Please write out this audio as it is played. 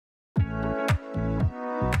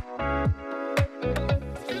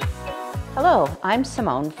Hello, I'm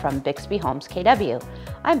Simone from Bixby Homes KW.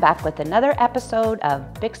 I'm back with another episode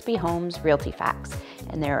of Bixby Homes Realty Facts,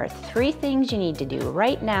 and there are 3 things you need to do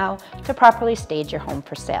right now to properly stage your home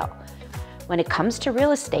for sale. When it comes to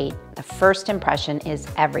real estate, the first impression is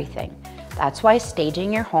everything. That's why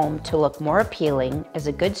staging your home to look more appealing is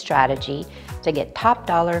a good strategy to get top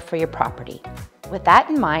dollar for your property. With that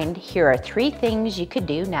in mind, here are 3 things you could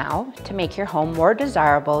do now to make your home more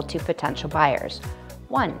desirable to potential buyers.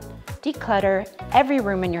 1. Declutter every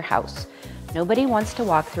room in your house. Nobody wants to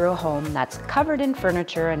walk through a home that's covered in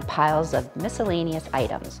furniture and piles of miscellaneous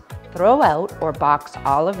items. Throw out or box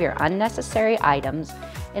all of your unnecessary items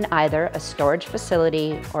in either a storage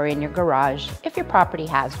facility or in your garage if your property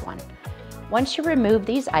has one. Once you remove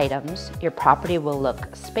these items, your property will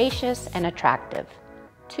look spacious and attractive.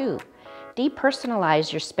 2.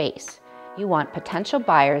 Depersonalize your space. You want potential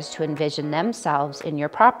buyers to envision themselves in your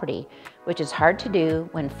property, which is hard to do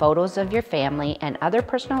when photos of your family and other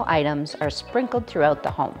personal items are sprinkled throughout the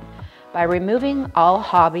home. By removing all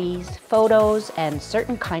hobbies, photos, and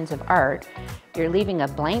certain kinds of art, you're leaving a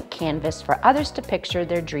blank canvas for others to picture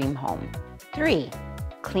their dream home. 3.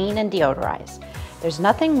 Clean and deodorize. There's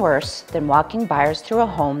nothing worse than walking buyers through a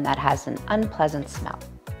home that has an unpleasant smell.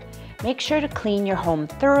 Make sure to clean your home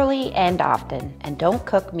thoroughly and often, and don't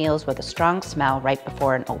cook meals with a strong smell right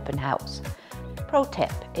before an open house. Pro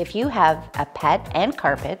tip, if you have a pet and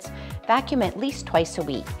carpets, vacuum at least twice a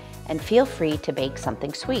week, and feel free to bake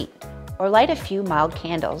something sweet, or light a few mild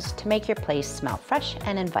candles to make your place smell fresh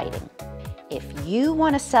and inviting. If you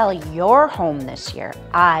want to sell your home this year,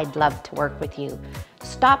 I'd love to work with you.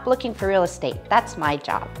 Stop looking for real estate, that's my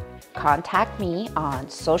job. Contact me on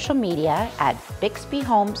social media at Bixby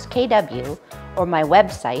Homes KW or my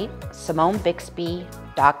website,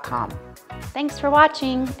 simonebixby.com. Thanks for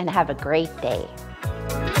watching and have a great day.